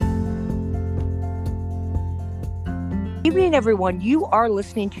Evening, everyone. You are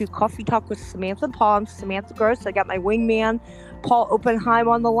listening to Coffee Talk with Samantha Paul. I'm Samantha Gross. I got my wingman, Paul Oppenheim,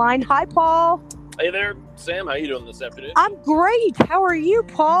 on the line. Hi, Paul. Hey there, Sam. How you doing this afternoon? I'm great. How are you,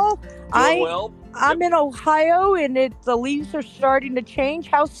 Paul? Doing well. I'm in Ohio, and the leaves are starting to change.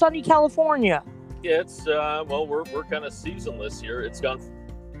 How's sunny California? Yeah, it's well, we're kind of seasonless here. It's gone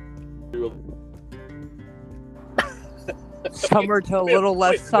through summer to a little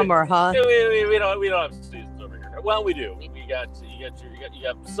less summer, huh? We don't have seasons over here. Well, we do. You got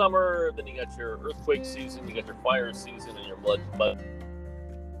summer, then you got your earthquake season, you got your fire season, and your blood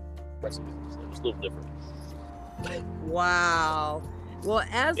season. So it's a little different. Wow. Well,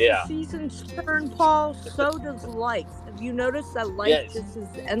 as the seasons turn, Paul, so does life. Have you noticed that life just is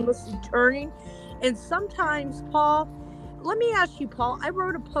endlessly turning? And sometimes, Paul, let me ask you, Paul, I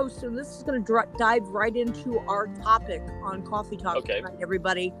wrote a post, and this is going to dive right into our topic on Coffee Talk tonight,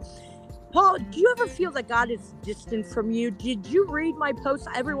 everybody. Paul, do you ever feel that God is distant from you? Did you read my post?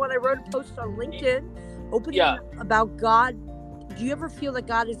 I wrote a post on LinkedIn about God. Do you ever feel that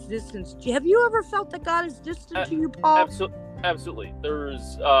God is distant? Have you ever felt that God is distant to you, Paul? Absolutely.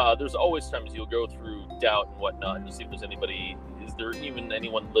 There's always times you'll go through doubt and whatnot, and see if there's anybody. Is there even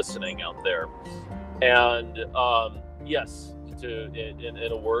anyone listening out there? And yes,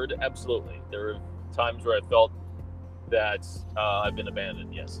 in a word, absolutely. There are times where I felt that I've been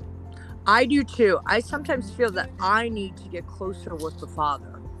abandoned. Yes. I do too. I sometimes feel that I need to get closer with the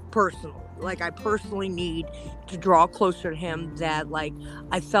Father personally. Like, I personally need to draw closer to him, that like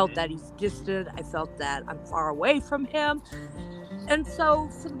I felt that he's distant. I felt that I'm far away from him. And so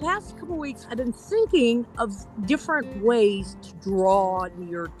for the past couple of weeks, I've been thinking of different ways to draw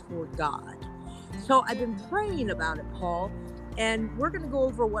near toward God. So I've been praying about it, Paul, and we're going to go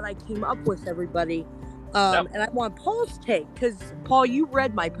over what I came up with, everybody. And I want Paul's take, because, Paul, you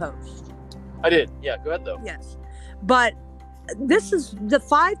read my post. I did. Yeah, go ahead, though. Yes. But this is the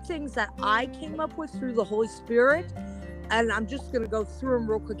 5 things that I came up with through the Holy Spirit, and I'm just going to go through them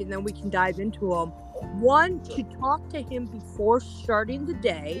real quick, and then we can dive into them. 1, to talk to him before starting the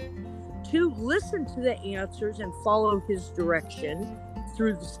day. 2, listen to the answers and follow his direction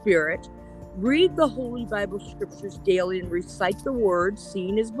through the Spirit. Read the Holy Bible scriptures daily and recite the words.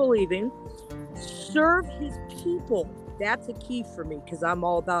 Seeing is believing. Serve his people. That's a key for me, because I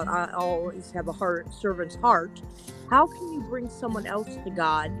always have a servant's heart. How can you bring someone else to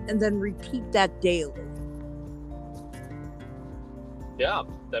God and then repeat that daily? Yeah,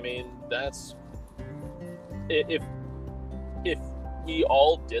 I mean, that's if we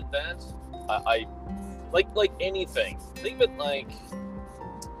all did that, I like anything. Think of it like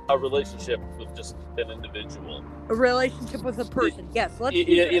a relationship with just an individual. A relationship with a person. Yes,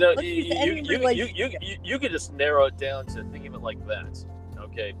 you could just narrow it down to think of it like that.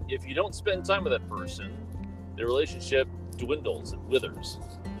 Okay, if you don't spend time with that person, the relationship dwindles and withers.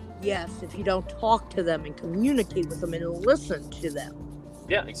 Yes, if you don't talk to them and communicate with them and listen to them.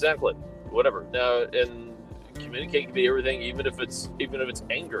 Yeah, exactly. Whatever. Now, and communicate can be everything, even if it's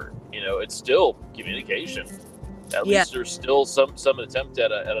anger. It's still communication. At least there's still some attempt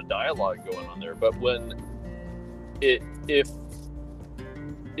at a dialogue going on there. But when if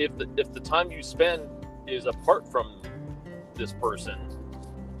the time you spend is apart from this person,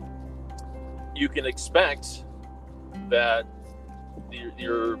 you can expect that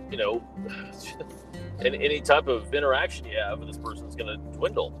your any type of interaction you have with this person is going to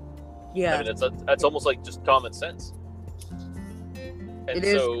dwindle. Yeah, I mean that's almost like just common sense. And it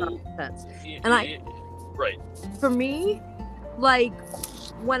is common sense. Right. For me, like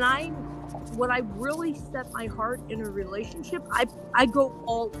when I really set my heart in a relationship, I go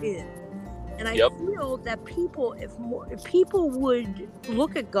all in. And I feel that people, if people would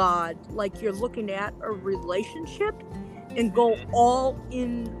look at God like you're looking at a relationship and go all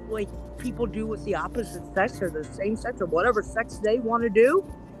in, like people do with the opposite sex or the same sex or whatever sex they want to do,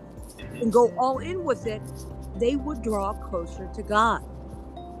 and go all in with it, they would draw closer to God.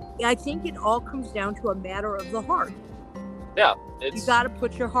 I think it all comes down to a matter of the heart. Yeah. You got to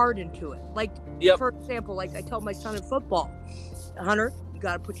put your heart into it. Like, for example, like I tell my son in football, Hunter, you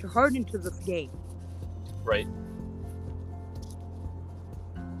got to put your heart into the game. Right.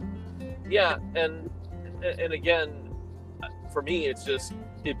 Yeah, and again, for me,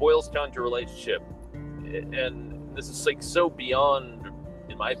 it boils down to relationship. And this is like so beyond,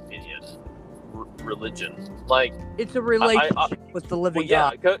 in my opinion, religion. Like, it's a relationship with the living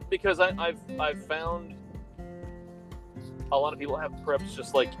God. Yeah, because I've found a lot of people have perhaps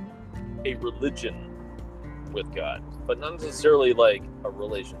just like a religion with God, but not necessarily like a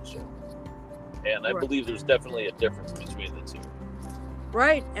relationship. And I believe there's definitely a difference between the two.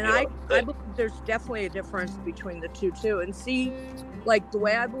 Right. And You I know, believe there's definitely a difference between the two too. And see, like the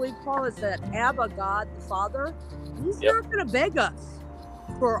way I believe, Paul, is that Abba, God the Father, he's Yep. not gonna beg us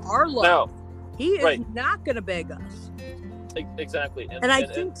for our love. Now, He is right. not gonna beg us. Exactly. And I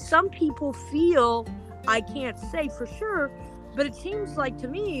think some people feel, I can't say for sure, but it seems like to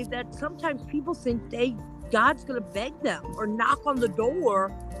me that sometimes people think God's gonna beg them or knock on the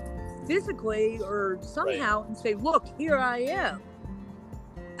door physically or somehow and say, look, here I am.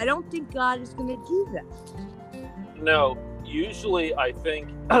 I don't think God is going to do that. No, usually I think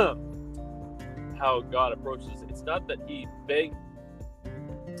how God approaches it's not that he begs.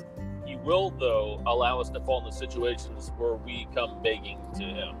 He will, though, allow us to fall into situations where we come begging to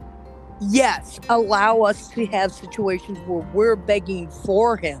him. Yes, allow us to have situations where we're begging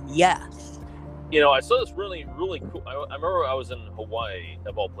for him. Yes. You know, I saw this really, really cool. I remember I was in Hawaii,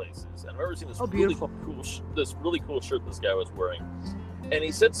 of all places, and I remember seeing this really cool shirt this guy was wearing. And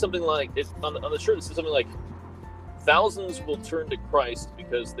he said something like, on the shirt, it said something like, thousands will turn to Christ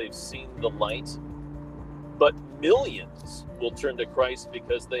because they've seen the light, but millions will turn to Christ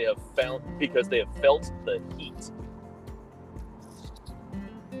because they have felt the heat.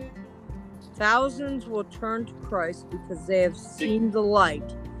 Thousands will turn to Christ because they have seen the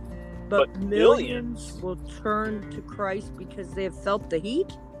light, but millions will turn to Christ because they have felt the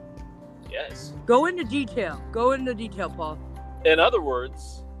heat? Yes. Go into detail, Paul. In other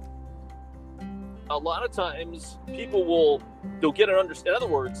words, a lot of times they'll get an understanding. In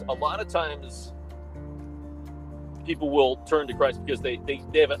other words, a lot of times people will turn to Christ because they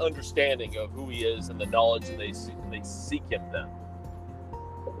have an understanding of who he is and the knowledge, and they seek him then.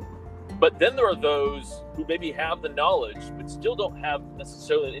 But then there are those who maybe have the knowledge but still don't have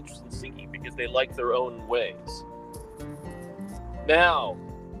necessarily an interest in seeking because they like their own ways. Now,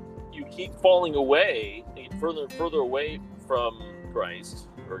 you keep falling away, and get further and further away from Christ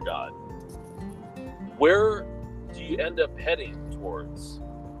or God. Where do you end up heading towards?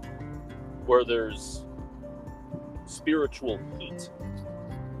 Where there's spiritual heat.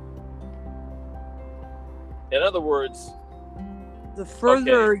 In other words, the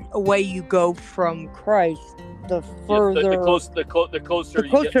further away you go from Christ, the further, the closer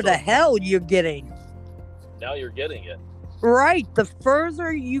you get to hell you're getting. Now you're getting it. Right. The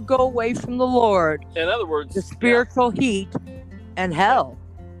further you go away from the Lord, in other words, the spiritual heat and hell.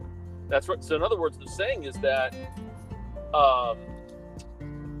 That's right. So in other words, the saying is that,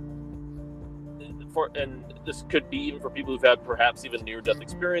 and this could be even for people who've had perhaps even near-death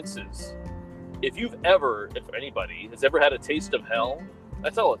experiences. If anybody has ever had a taste of hell,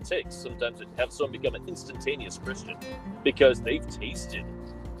 that's all it takes sometimes to have someone become an instantaneous Christian, because they've tasted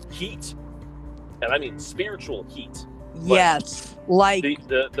heat, and I mean spiritual heat. Yes, like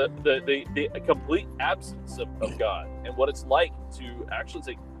the complete absence of God, and what it's like to actually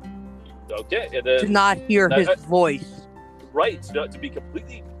say, okay, and then, to not hear his voice. Right, to be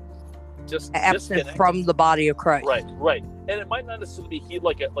completely just absent from the body of Christ. Right. And it might not necessarily be heat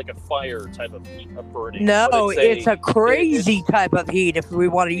like a fire type of heat, a burning. No, it's a crazy type of heat, if we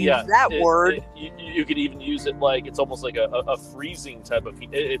want to use that word. You could even use it like it's almost like a freezing type of heat.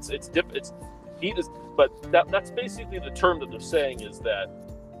 It's heat is, but that's basically the term that they're saying, is that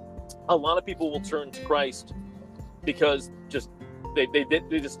a lot of people will turn to Christ because they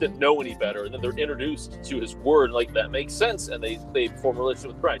just didn't know any better, and then they're introduced to his word, and like that makes sense, and they form a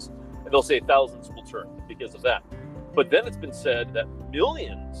relationship with Christ, and they'll say thousands will turn because of that. But then it's been said that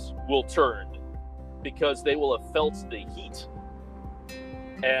millions will turn because they will have felt the heat.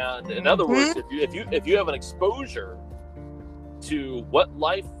 And in other words, if you have an exposure to what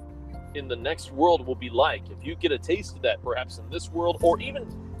life in the next world will be like, if you get a taste of that perhaps in this world, or even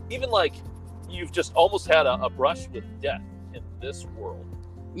like you've just almost had a brush with death in this world.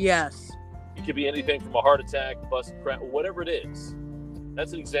 Yes. It could be anything from a heart attack, bust, crack, whatever it is.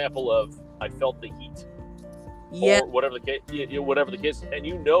 That's an example of I felt the heat. Yeah. Or whatever the case,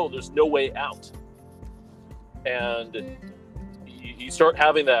 and there's no way out. And you start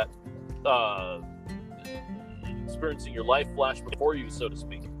having that experiencing your life flash before you, so to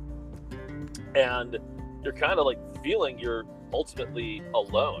speak. And you're kind of like feeling you're ultimately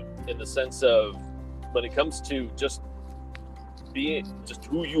alone, in the sense of when it comes to just being just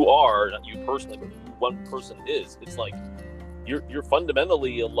who you are, not you personally, but who one person is. It's like you're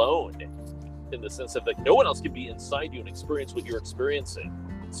fundamentally alone, in the sense of that no one else can be inside you and experience what you're experiencing.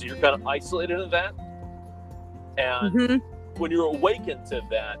 So you're kind of isolated in that. And when you're awakened to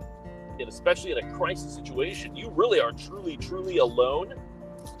that, and especially in a crisis situation, you really are truly, truly alone.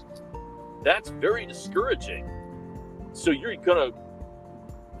 That's very discouraging. So you're going to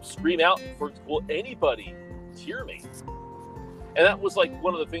scream out for, will anybody hear me? And that was like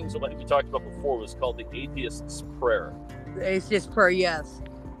one of the things that we talked about before was called the atheist's prayer. It's just prayer, yes.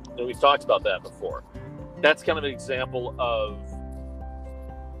 And we've talked about that before. That's kind of an example of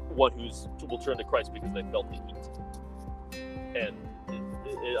one who's will turn to Christ because they felt the heat. And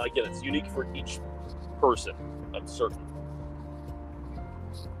again, it's unique for each person, I'm certain.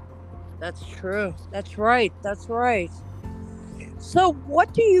 That's true. That's right. That's right. So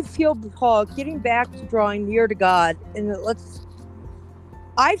what do you feel, Paul, getting back to drawing near to God, and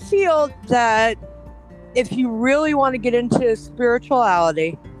I feel that if you really want to get into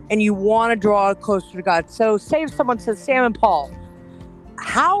spirituality and you want to draw closer to God, so say if someone says, Sam and Paul,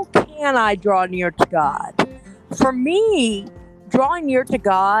 how can I draw near to God? For me, drawing near to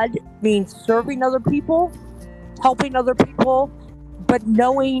God means serving other people, helping other people, but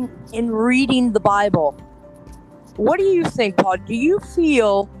knowing and reading the Bible. What do you think, Paul? Do you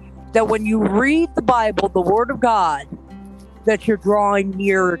feel that when you read the Bible, the Word of God, that you're drawing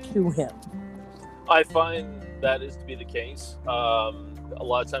nearer to Him? I find that is to be the case. A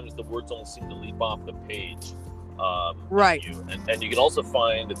lot of times the words don't seem to leap off the page. Right. And you can also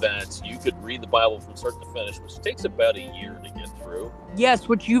find that you could read the Bible from start to finish, which takes about a year to get through. Yes,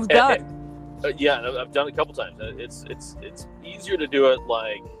 which you've done. Yeah, I've done it a couple times. It's easier to do it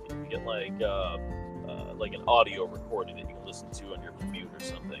like if you get like an audio recording that you can listen to on your commute or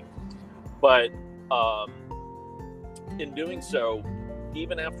something. But in doing so,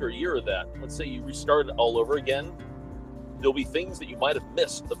 even after a year of that, let's say you restart it all over again, there'll be things that you might have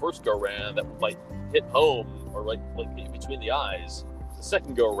missed the first go around that might hit home or like between the eyes the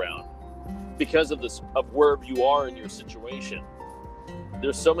second go around because of wherever you are in your situation.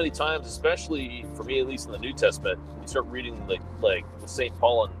 There's so many times, especially for me, at least in the New Testament, you start reading like with St.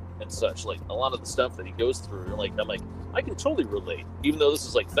 Paul and such, like a lot of the stuff that he goes through, I'm like, I can totally relate. Even though this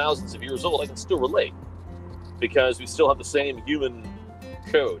is like thousands of years old, I can still relate because we still have the same human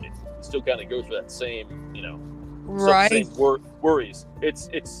code. We still kind of go through that same, right. Same worries. It's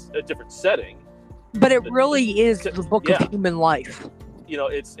a different setting, but it really is the book of human life.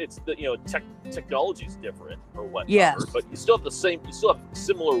 It's the technology is different or whatnot. Yes. But you still have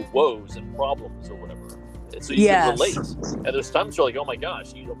similar woes and problems or whatever. So you can relate. And there's times you're like, oh my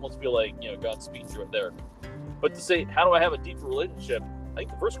gosh, you almost feel like God's speaking to you right there. But to say, how do I have a deeper relationship? I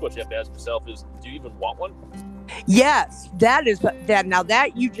think the first question you have to ask yourself is, do you even want one? Yes, that is that. Now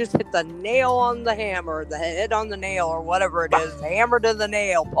that you just hit the nail on the hammer, the head on the nail, or whatever it is, hammer to the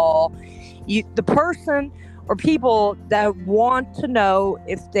nail, Paul. The person or people that want to know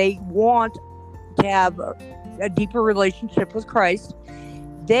if they want to have a deeper relationship with Christ,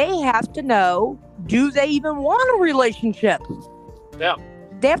 they have to know, do they even want a relationship? Yeah.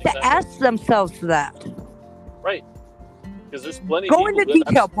 They have to ask themselves that. Right. Because there's plenty Go of into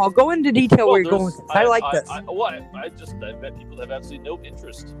detail, Paul. Go into detail where you're going with this. I like this. I bet people have absolutely no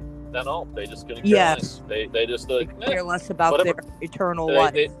interest at all. They just couldn't care less. They just care less about whatever. Their eternal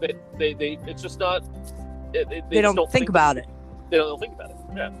life. They it's just not. They don't think about it. They don't think about it.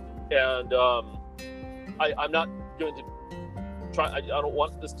 Yeah. And I'm not going to try. I don't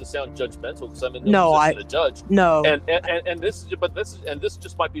want this to sound judgmental because I'm in no position to judge. No. And this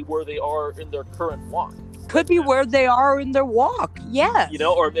just might be where they are in their current walk. Could be where they are in their walk. Yes.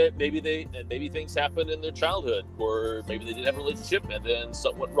 Or maybe things happened in their childhood, or maybe they didn't have a relationship and then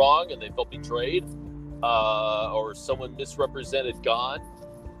something went wrong and they felt betrayed, or someone misrepresented God,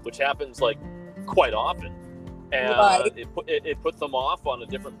 which happens like quite often, and it put them off on a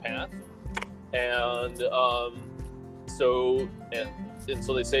different path, and so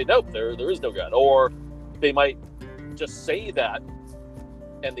they say nope, there is no God, or they might just say that.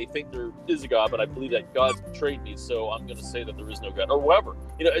 And they think there is a God, but I believe that God's betrayed me, so I'm going to say that there is no God, or whatever.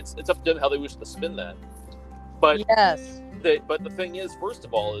 It's up to them how they wish to spin that. But yes. But the thing is, first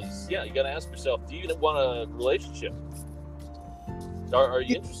of all, you got to ask yourself: do you even want a relationship? Are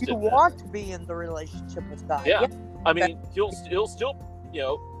you interested? You want to be in the relationship with God? Yeah. I mean, he'll still,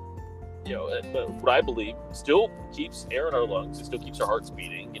 what I believe still keeps air in our lungs. It still keeps our hearts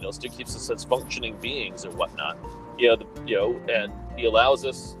beating. Still keeps us as functioning beings and whatnot. And he allows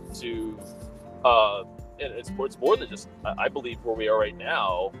us to, and it's more than just, I believe, where we are right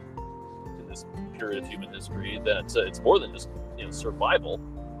now in this period of human history, that it's more than just, survival,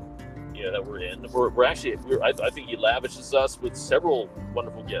 that we're in. We're actually, I think he lavishes us with several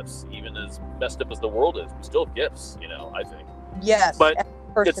wonderful gifts, even as messed up as the world is. We still have gifts, I think. Yes. But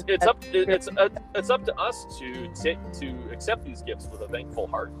it's up to us to accept these gifts with a thankful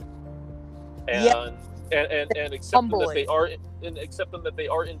heart. And accept them that they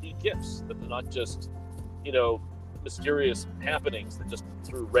are indeed gifts, that they're not just mysterious happenings that just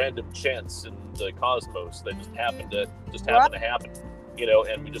through random chance in the cosmos that just happened to happen,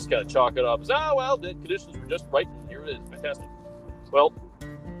 and we just kind of chalk it up as, oh well, the conditions were just right, and here it is, fantastic. Well,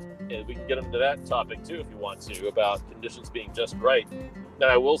 and we can get into that topic too if you want to, about conditions being just right. And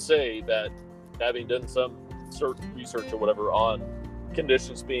I will say that, having done some research or whatever on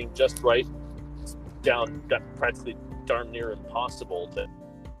conditions being just right, it's practically darn near impossible to.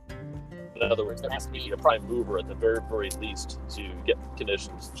 In other words, there has to be a prime mover at the very, very least to get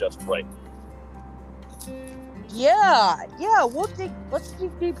conditions just right. Yeah. Let's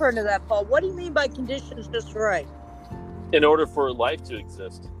dig deeper into that, Paul. What do you mean by conditions just right? In order for life to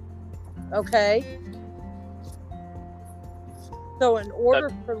exist. Okay. So in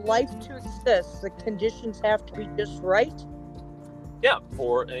order for life to exist, the conditions have to be just right? Yeah.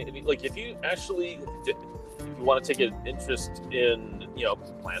 If you actually, if you want to take an interest in,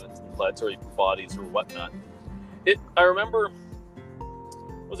 planets and planetary bodies or whatnot, I remember,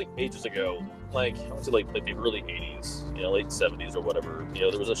 it was like ages ago, I would say like the early 80s, late 70s or whatever,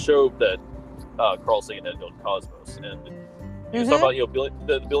 there was a show that Carl Sagan had called Cosmos, and he was talking about,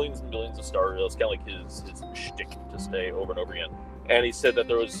 the billions and billions of stars. It was kind of like his shtick to say over and over again. And he said that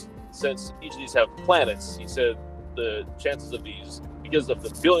since each of these have planets, he said the chances of these, because of the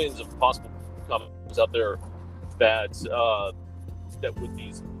billions of possible comets out there, that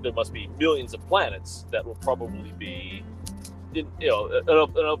there must be millions of planets that will probably be,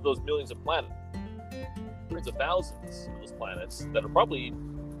 of those millions of planets, hundreds of thousands of those planets that are probably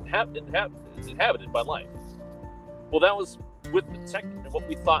inhabited by life. Well, that was with the tech and what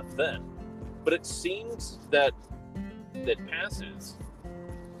we thought then, but it seems that passes.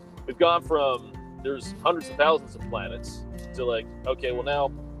 We've gone from there's hundreds of thousands of planets to okay, well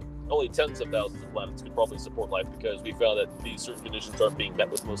now only tens of thousands of planets could probably support life, because we found that these certain conditions aren't being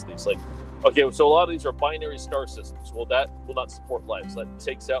met with most of these. Okay, so a lot of these are binary star systems. Well, that will not support life. So that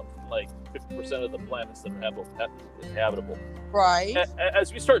takes out 50% of the planets that are habitable. Right.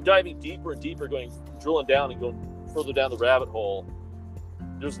 As we start diving deeper and deeper, drilling down and going further down the rabbit hole,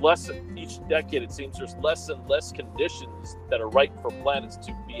 there's each decade, it seems there's less and less conditions that are right for planets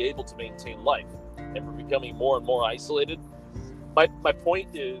to be able to maintain life. And we're becoming more and more isolated. My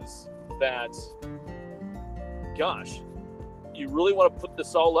point is that, gosh, you really want to put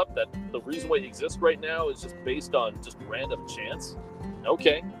this all up that the reason why it exists right now is just based on just random chance?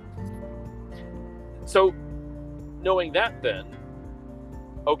 Okay. So, knowing that then,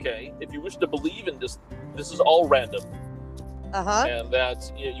 okay, if you wish to believe in this is all random. Uh-huh. And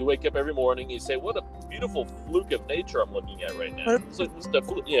that you wake up every morning, you say, what a beautiful fluke of nature I'm looking at right now.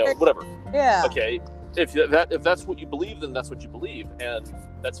 Whatever. Yeah. Okay. If that's what you believe, then that's what you believe, and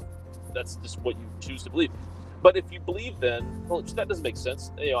that's just what you choose to believe. But if you believe, then that doesn't make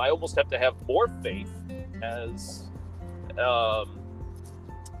sense. I almost have to have more faith, as I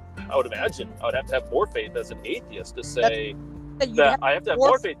would imagine. I would have to have more faith as an atheist to say that I have to have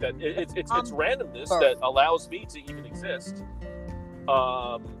more faith that it's randomness that allows me to even exist.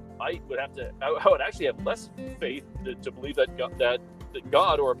 I would actually have less faith to believe that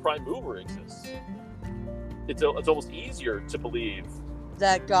God or a prime mover exists. It's almost easier to believe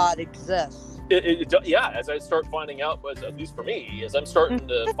that God exists. As I start finding out, at least for me, as I'm starting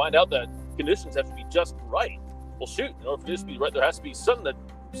to find out that conditions have to be just right. Well, shoot, in order for this to be right, there has to be something that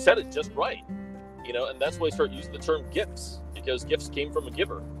set it just right. And that's why I start using the term gifts, because gifts came from a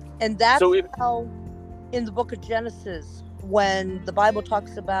giver. And that's how, in the book of Genesis, when the Bible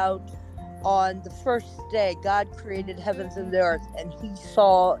talks about on the first day, God created heavens and the earth, and he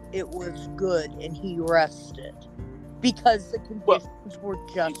saw it was good, and he rested. Because the conditions were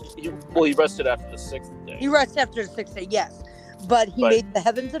just... He rested after the sixth day. He rested after the sixth day, yes. But he made the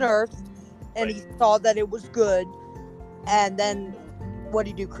heavens and earth, and he saw that it was good. And then, what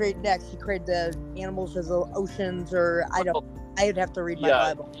did he create next? He created the animals of the oceans, or I'd have to read my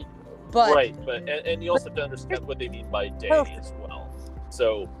Bible. But, and you also have to understand what they mean by day as well.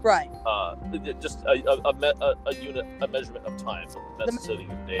 So, just a unit, a measurement of time, not necessarily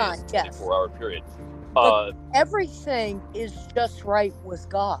a day, 24-hour period. But everything is just right with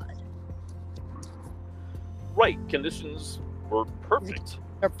God. Right, conditions were perfect.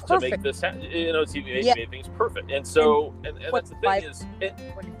 They're perfect. To make this happen. He made things perfect. And so, and that's the thing is...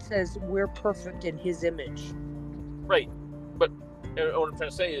 when it says we're perfect in his image. Right. But what I'm trying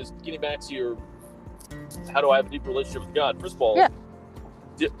to say is, getting back to your, how do I have a deep relationship with God? First of all,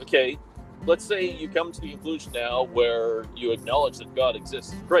 okay, let's say you come to the conclusion now where you acknowledge that God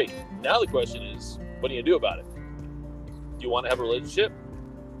exists. Great. Now the question is, what do you do about it? Do you want to have a relationship?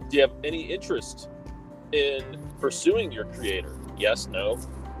 Do you have any interest in pursuing your creator? Yes, no?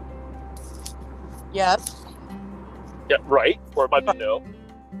 Yes. Yeah, right. Or it might be no.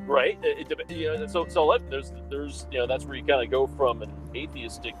 Right. So there's that's where you kind of go from an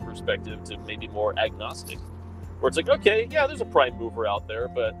atheistic perspective to maybe more agnostic, where it's like, okay, yeah, there's a prime mover out there,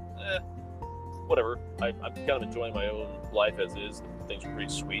 but whatever. I'm kind of enjoying my own life as is. Things are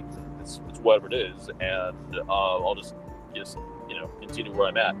pretty sweet. It's whatever it is, and I'll just continue where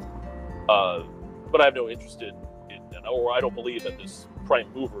I'm at. But I have no interest in, or I don't believe that this prime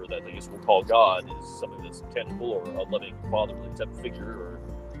mover that I guess we'll call God is something that's tangible or a loving fatherly type of figure, or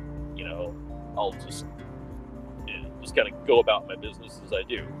I'll just kind of go about my business as I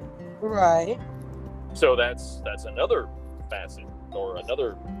do. Right. So that's another facet or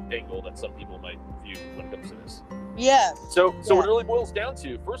another angle that some people might view when it comes to this. Yes. So what it really boils down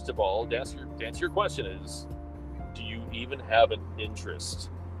to, first of all, to answer your question is, do you even have an interest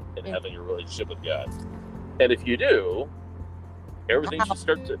in having a relationship with God? And if you do, everything should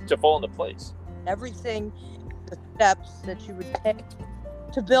start to fall into place. Everything, the steps that you would take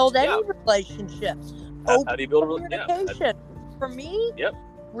to build any relationship. How do you build a communication? For me, Yep.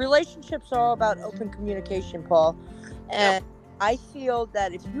 relationships are all about open communication, Paul. And I feel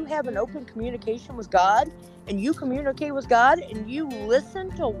that if you have an open communication with God, and you communicate with God, and you listen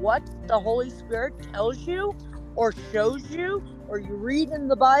to what the Holy Spirit tells you, or shows you, or you read in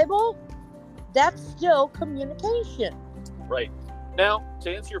the Bible, that's still communication. Right. Now,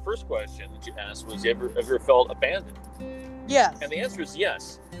 to answer your first question that you asked was, have you ever felt abandoned? Yes. And the answer is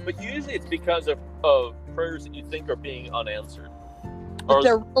yes. But usually it's because of prayers that you think are being unanswered. But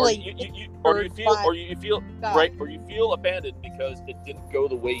they're really you feel God. Right, or you feel abandoned because it didn't go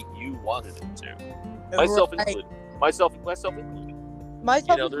the way you wanted it to. Myself included. Myself included.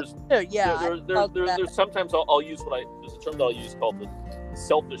 There's sometimes I'll use there's a term that I'll use called the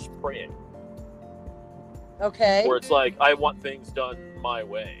selfish praying. Okay. Where it's like, I want things done my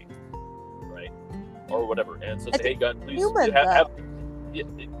way, right, or whatever, and so say, hey God, please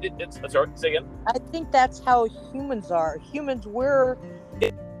sorry, say again. I think that's how humans are.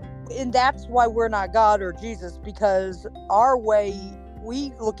 And that's why we're not God or Jesus, because our way,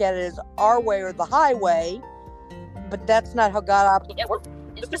 we look at it as our way or the highway, but that's not how God operates. Yeah,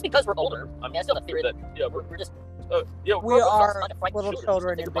 it's just because we're older. I mean, I still have theory that we're just we are little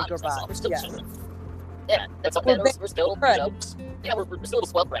children in bigger bodies. We're still Yes. children. Yeah, that's okay. We're still we're still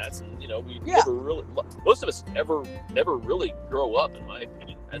spoiled brats, and we never really. Most of us never really grow up, in my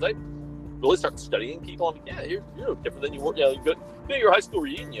opinion. As I really start studying people, I'm like, yeah, you're no different than you were. You go to your high school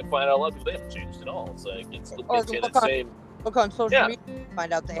reunion, you find out a lot of people, they haven't changed at all. It's like it's the same. Look on social media,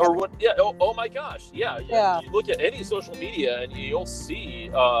 find out they or what? Yeah. Oh my gosh. Yeah. You look at any social media, and you'll see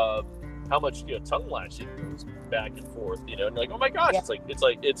how much tongue lashing goes back and forth. And you're like, oh my gosh, it's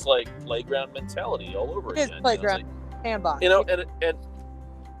like playground mentality all over again. It is playground sandbox.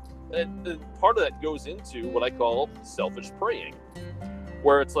 And part of that goes into what I call selfish praying,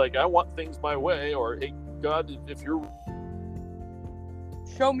 where it's like, I want things my way, or hey God, if you're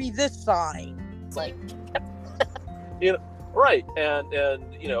show me this sign. It's like right, and or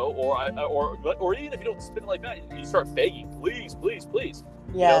even if you don't spin it like that, you start begging, please.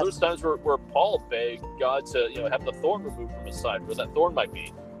 Yeah. There's times where Paul begged God to have the thorn removed from his side, where that thorn might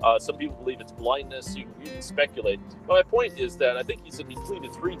be. Some people believe it's blindness. You can speculate. But my point is that I think he said he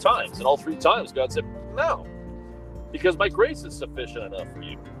pleaded 3 times, and all 3 times God said no, because my grace is sufficient enough for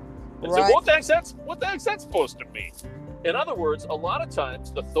you. And so what the heck's that supposed to mean? In other words, a lot of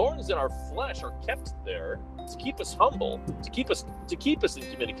times the thorns in our flesh are kept there to keep us humble, to keep us in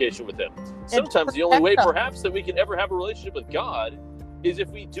communication with Him. Sometimes the only way, perhaps, that we can ever have a relationship with God is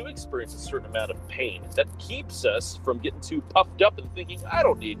if we do experience a certain amount of pain that keeps us from getting too puffed up and thinking, I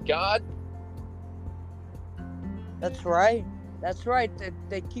don't need God. That's right.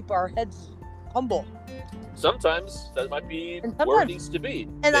 They keep our heads humble. Sometimes that might be where it needs to be.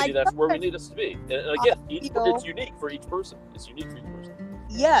 And maybe that's where we need us to be. And again, it's unique for each person.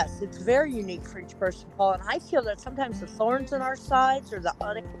 Yes, it's very unique for each person, Paul. And I feel that sometimes the thorns in our sides or the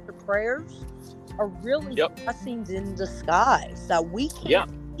unanswered prayers are really blessings in disguise that we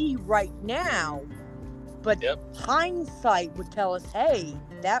can't see right now. But hindsight would tell us, hey,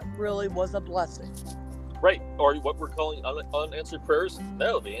 that really was a blessing. Right, or what we're calling unanswered prayers.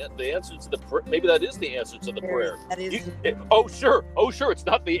 No, the answer to maybe that is the answer to the prayer. Sure, it's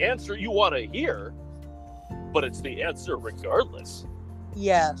not the answer you want to hear, but it's the answer regardless.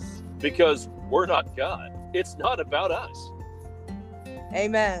 Yes, because we're not God. It's not about us.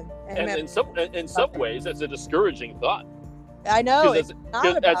 Amen. And in some ways, that's a discouraging thought. I know. Because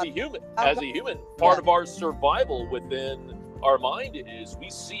as a human, part of our survival within our mind is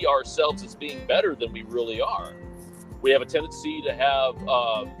we see ourselves as being better than we really are. We have a tendency to have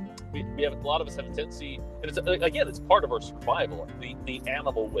we have a lot of us have a tendency, and it's again, it's part of our survival. The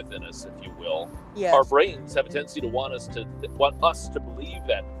animal within us, if you will. Yes. Our brains have a tendency to want us to believe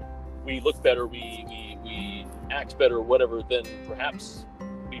that we look better, we act better, whatever, than perhaps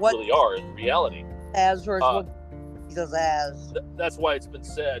we really are in reality. As or what Jesus as. That's why it's been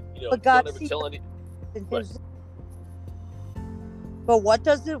said, but God, don't ever tell any. But what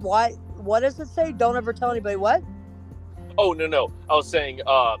does it? What does it say? Don't ever tell anybody what? Oh no! I was saying,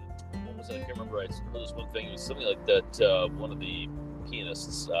 what was it? I can't remember. I heard this one thing. It was something like that. One of the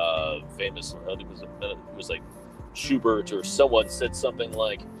pianists, famous, it was like Schubert or someone said something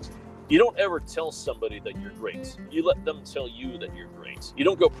like, "You don't ever tell somebody that you're great. You let them tell you that you're great. You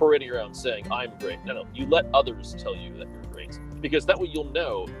don't go parading around saying I'm great. No. You let others tell you that you're great, because that way you'll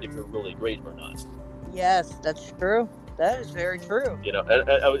know if you're really great or not." Yes, that's true. That is very true. And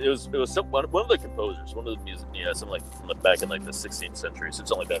it was one of the composers, one of the music, something like back in like the 16th century,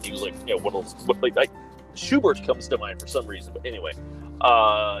 something like that. He was like, one of those, like Schubert comes to mind for some reason, but anyway,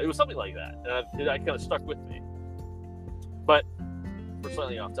 it was something like that, and I kind of stuck with me. But we're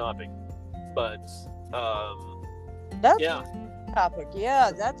slightly off topic. But that's topic.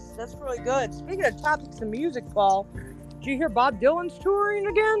 Yeah, that's really good. Speaking of topics and music, Paul, did you hear Bob Dylan's touring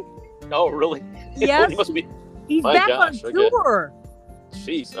again? Oh, really? Yes. He must be. He's back on tour.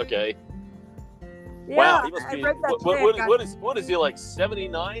 Jeez. Okay. Yeah, wow. He must be. I read that What is he, like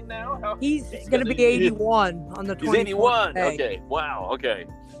 79 now? He's going to be 81 on the 24th. He's 81. Day. Okay. Wow. Okay.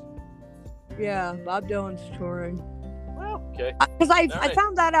 Yeah, Bob Dylan's touring. Well, okay. Because I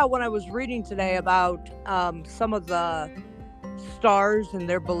found that out when I was reading today about some of the stars and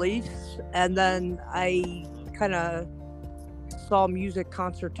their beliefs, and then I kind of saw music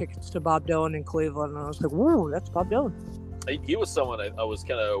concert tickets to Bob Dylan in Cleveland, and I was like, "Whoa, that's Bob Dylan." He was someone I was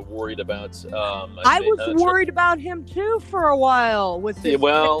kind of worried about. I was worried about him too for a while. With his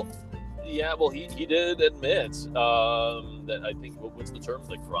well, he did admit that I think what's the term,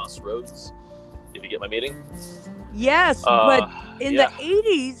 like crossroads. If you get my meaning. Yes, but in the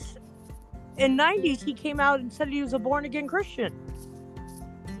 80s and 90s, he came out and said he was a born again Christian.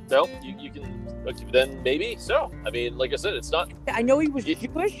 No, you can. Then maybe so. I mean, like I said, it's not. I know he was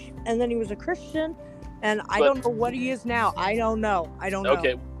Jewish, and then he was a Christian, and I don't know what he is now. I don't know.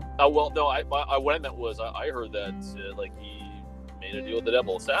 Okay. Well, no. What I meant was I heard that like he made a deal with the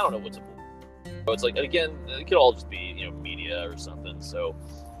devil. So I don't know what's. So it's like, and again, it could all just be media or something. So.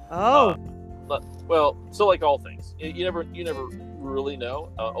 Oh. Well, so like all things, you never really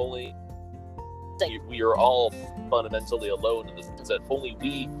know. Only. We are all fundamentally alone in the sense that only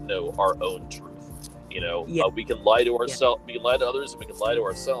we know our own truth. We can lie to ourselves, we can lie to others, and we can lie to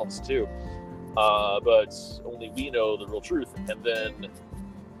ourselves too. But only we know the real truth, and then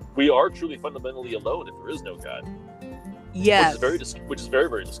we are truly fundamentally alone if there is no God. Yes, which is very,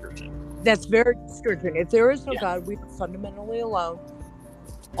 very discouraging. That's very discouraging. If there is no God, we are fundamentally alone.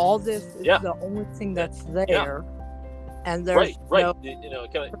 All this is the only thing that's there, and there's right.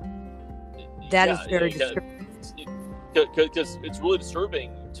 That is very disturbing. Because it's really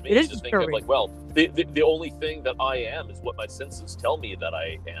disturbing to me to think of like, well, the only thing that I am is what my senses tell me that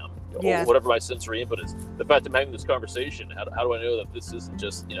I am, or whatever my sensory input is. The fact I'm having this conversation, how do I know that this isn't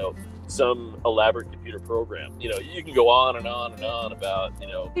just some elaborate computer program? You can go on and on and on about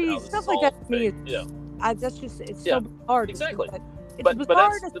stuff like that. To me, that's just it's so hard. Exactly. It's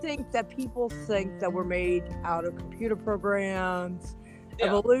bizarre to think that people think that we're made out of computer programs.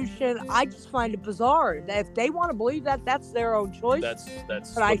 Evolution. I just find it bizarre that if they want to believe that, that's their own choice.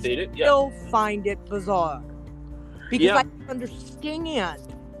 That's but I still find it bizarre because I understand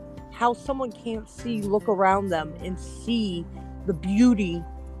how someone can't look around them and see the beauty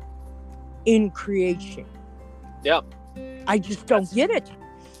in creation. Yeah, I just don't get it.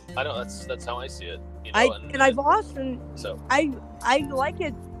 I know that's how I see it. I've often I like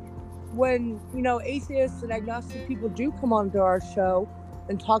it when atheists and agnostic people do come onto our show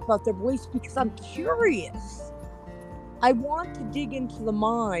and talk about their beliefs, because I'm curious. I want to dig into the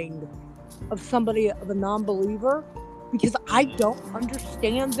mind of a non-believer, because I don't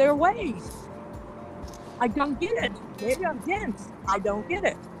understand their ways. I don't get it. Maybe I'm dense. I don't get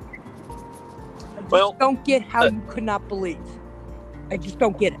it. I just don't get how you could not believe. I just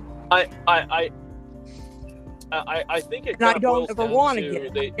don't get it. I think it. And I don't ever want to get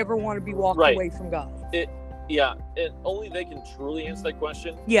it. I never want to be walked away from God. Yeah, and only they can truly answer that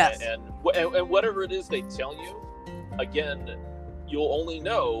question. Yes. And whatever it is they tell you, again, you'll only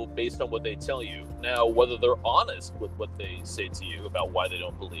know based on what they tell you. Now, whether they're honest with what they say to you about why they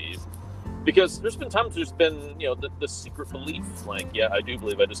don't believe, because there's been times there's been the secret belief, like, I do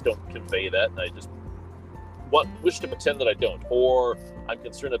believe, I just don't convey that, and I just wish to pretend that I don't, or I'm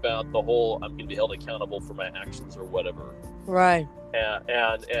concerned about the whole I'm going to be held accountable for my actions or whatever. Right.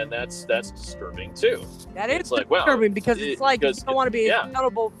 And that's disturbing too. That is It's like, disturbing because it's like if you don't want to be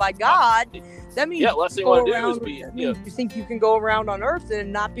accountable by God, that means last thing you want to do is be you think you can go around on earth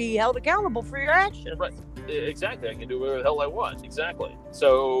and not be held accountable for your actions. Right. Exactly. I can do whatever the hell I want. Exactly.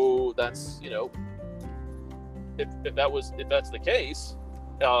 So that's if that's the case,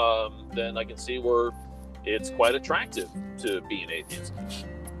 then I can see where it's quite attractive to be an atheist.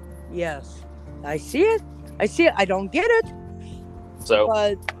 Yes, I see it. I don't get it. So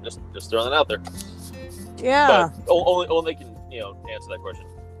but, just throwing that out there. Yeah. But only they can answer that question.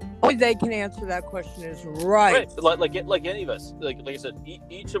 Only they can answer that question is right. Like any of us. Like I said,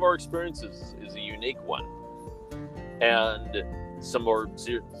 each of our experiences is a unique one, and some of our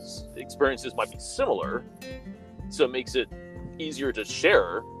experiences might be similar, so it makes it easier to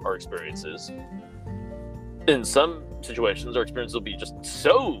share our experiences. In some situations, our experiences will be just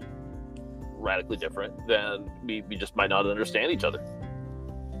so radically different, then we just might not understand each other.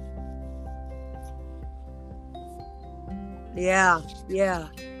 Yeah.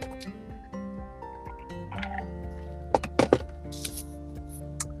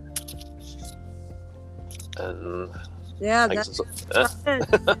 And that's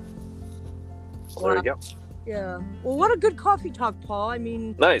well, there you go. Yeah. Well, what a good coffee talk, Paul. I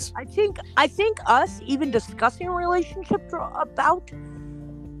mean, nice. I think us even discussing a relationship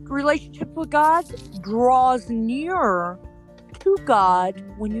with God draws nearer to God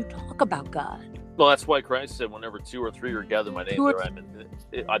when you talk about God. Well, that's why Christ said, "Whenever 2 or 3 are gathered in my name, there I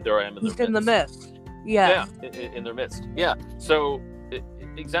am in He's in the midst. Yeah. In their midst. Yeah. So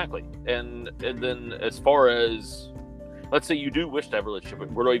exactly. And then as far as, let's say you do wish to have a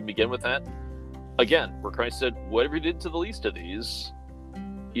relationship, where do I even begin with that? Again, where Christ said, "Whatever you did to the least of these,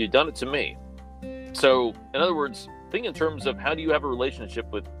 you've done it to me." So, in other words, think in terms of how do you have a relationship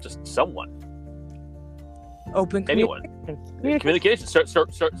with just someone? Open communication.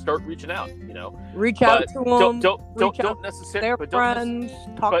 Start reaching out. Reach out to them. Don't necessarily. Their friends.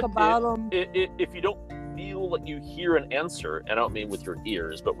 Talk about them. If you don't feel like you hear an answer, and I don't mean with your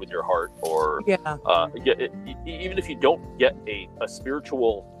ears, but with your heart, or even if you don't get a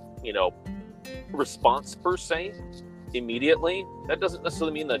spiritual, response per se immediately, that doesn't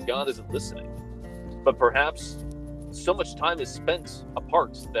necessarily mean that God isn't listening. But perhaps so much time is spent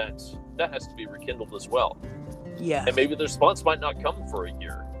apart that has to be rekindled as well. Yeah. And maybe the response might not come for a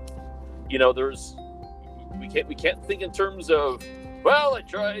year. We can't think in terms of, well, I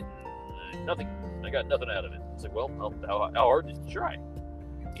tried, nothing. I got nothing out of it. It's like, well, how hard did you try?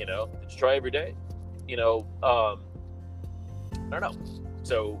 Did you try every day? I don't know.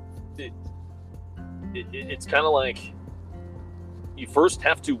 So it's kind of like you first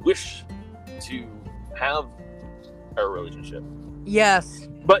have to wish to have a relationship. Yes.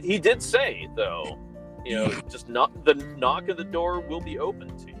 But he did say, though, just the knock of the door will be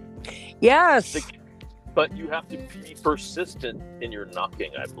open to you. Yes. But you have to be persistent in your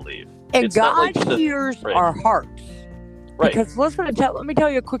knocking, I believe. And it's God hears our hearts. Right. Because let me tell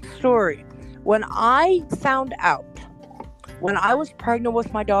you a quick story. When I found out, when I was pregnant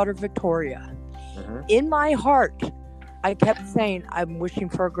with my daughter Victoria, in my heart, I kept saying, I'm wishing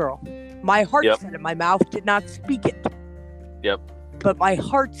for a girl. My heart said it. My mouth did not speak it. Yep. But my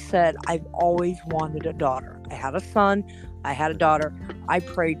heart said, I've always wanted a daughter. I had a son. I had a daughter. I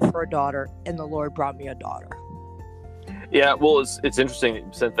prayed for a daughter, and the Lord brought me a daughter. Yeah, well, it's interesting that you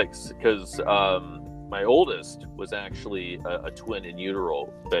said that because my oldest was actually a twin in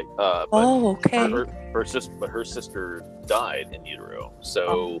utero. But okay. Her sister died in utero.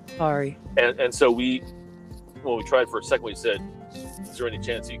 So sorry. And so when we tried for a second, we said, "Is there any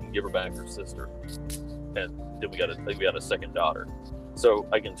chance you can give her back her sister?" And then we got a second daughter. So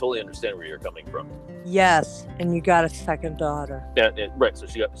I can totally understand where you're coming from. Yes, and you got a second daughter. Yeah, right. So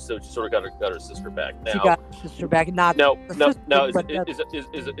she sort of got her sister back. Now, she got her sister back. Not now. Is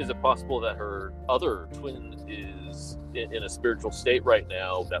it possible that her other twin is in a spiritual state right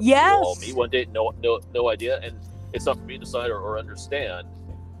now that we'll all meet one day? No idea, and it's not for me to decide or understand.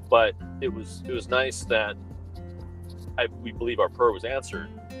 But it was nice that we believe our prayer was answered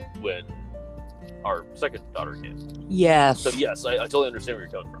when our second daughter came. Yes. So yes, I totally understand where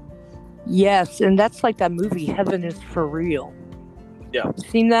you're coming from. Yes, and that's like that movie Heaven is for Real. Yeah.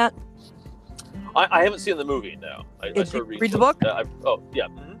 Seen that? I haven't seen the movie, no. I started read the book? Yeah.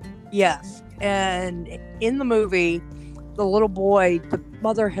 Mm-hmm. Yes, and in the movie, the little boy, the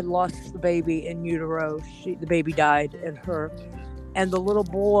mother had lost the baby in utero. The baby died in her. And the little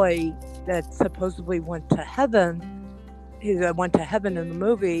boy that supposedly went to heaven in the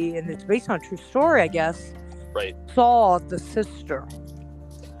movie, and it's based on a true story, I guess, Right. saw the sister.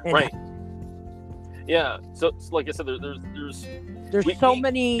 in Right. heaven. Yeah. So like I said, there's There's so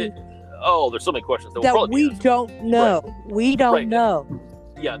many there's so many questions that we don't know. Right. We don't Right. know.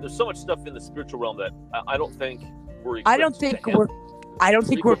 Yeah, there's so much stuff in the spiritual realm that I don't think we're. I don't think we're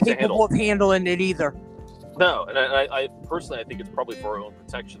equipped to capable of handling it either. No, and I personally, I think it's probably for our own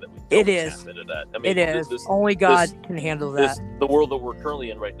protection that we don't It is. tap into that. I mean, It is. Only God can handle that. The world that we're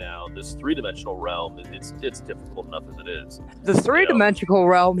currently in right now, this three-dimensional realm, it's difficult enough as it is. The three-dimensional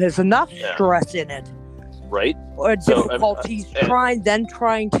realm has enough stress in it. Right. Or difficulties trying to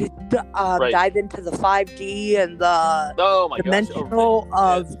dive into the 5D and the dimensional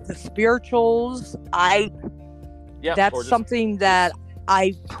of the spirituals. That's something that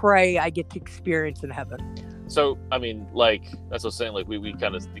I pray I get to experience in heaven. So I mean, like that's what I was saying. Like we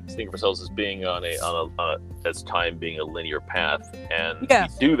kind of think of ourselves as being on as time being a linear path, and we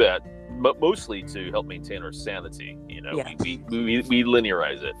do that mostly to help maintain our sanity. You know, we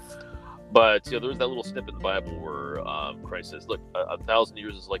linearize it. But there's that little snippet in the Bible where Christ says, "Look, 1,000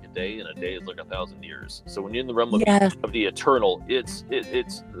 years is like a day, and a day is like 1,000 years." So when you're in the realm of the eternal, it's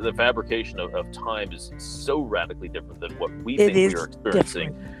the fabrication of time is so radically different than what we think we are experiencing.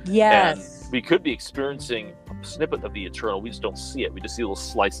 Different. Yes, and we could be experiencing a snippet of the eternal. We just don't see it. We just see little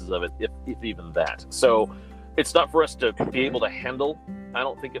slices of it, if even that. So it's not for us to be able to handle. I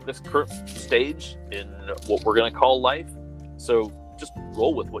don't think at this current stage in what we're going to call life. So just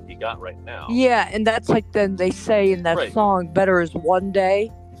roll with what you got right now. Yeah, and that's like then they say in that song, better is one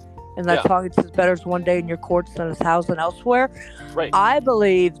day. In that song it says better is one day in your courts than 1,000 elsewhere. Right. I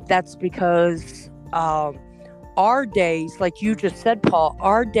believe that's because our days, like you just said, Paul,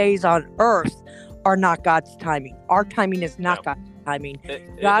 our days on earth are not God's timing. Our timing is not God's timing.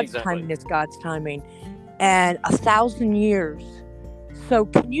 God's timing is God's timing. And 1,000 years. So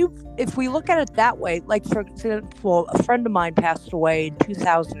if we look at it that way, like for example, a friend of mine passed away in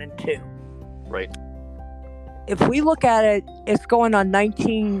 2002. Right. If we look at it, it's going on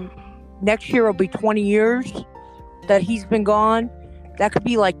next year will be 20 years that he's been gone. That could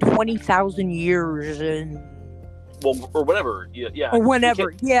be like 20,000 years or whatever. Yeah. Or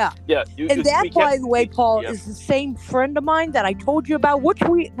whenever. Yeah. Yeah. And that, by the way, Paul, is the same friend of mine that I told you about, which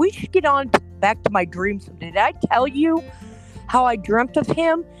we should get on back to my dreams. Did I tell you how I dreamt of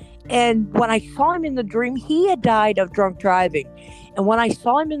him? And when I saw him in the dream, he had died of drunk driving. And when I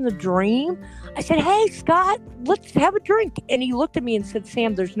saw him in the dream, I said, "Hey, Scott, let's have a drink." And he looked at me and said,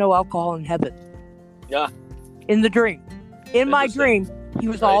 "Sam, there's no alcohol in heaven." Yeah. In the dream. In my dream, he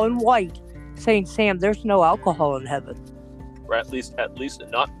was all in white, saying, "Sam, there's no alcohol in heaven." Or at least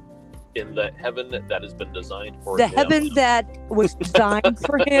not in the heaven that has been designed for the him. Heaven that was designed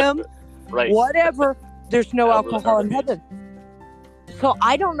for him. Right. Whatever. There's no alcohol in heaven. So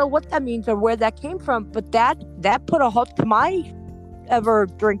I don't know what that means or where that came from, but that put a halt to my ever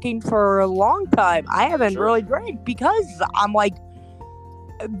drinking for a long time. I haven't really drank because I'm like,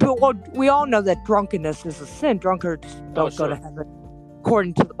 but we all know that drunkenness is a sin. Drunkards don't go to heaven,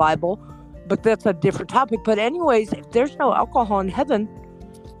 according to the Bible. But that's a different topic. But anyways, if there's no alcohol in heaven,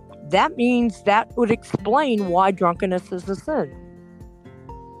 that means that would explain why drunkenness is a sin.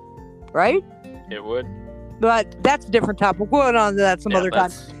 Right? It would. But that's a different topic. We'll go on to that some other time.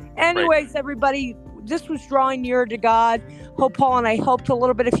 Anyways, everybody, this was Drawing Nearer to God. Hope Paul and I helped a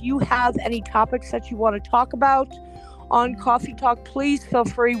little bit. If you have any topics that you want to talk about on Coffee Talk, please feel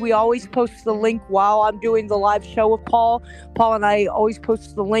free. We always post the link while I'm doing the live show with Paul. Paul and I always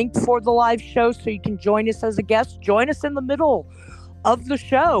post the link for the live show so you can join us as a guest. Join us in the middle of the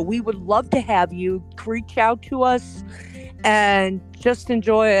show. We would love to have you. Reach out to us and just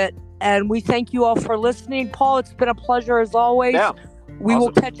enjoy it. And we thank you all for listening. Paul, it's been a pleasure as always. Yeah. We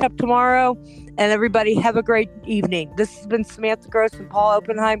will catch up tomorrow. And everybody, have a great evening. This has been Samantha Gross and Paul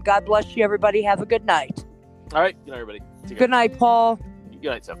Oppenheim. God bless you, everybody. Have a good night. All right. Good night, everybody. Good night, Paul. Good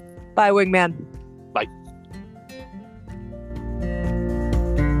night, Sam. Bye, Wingman. Bye.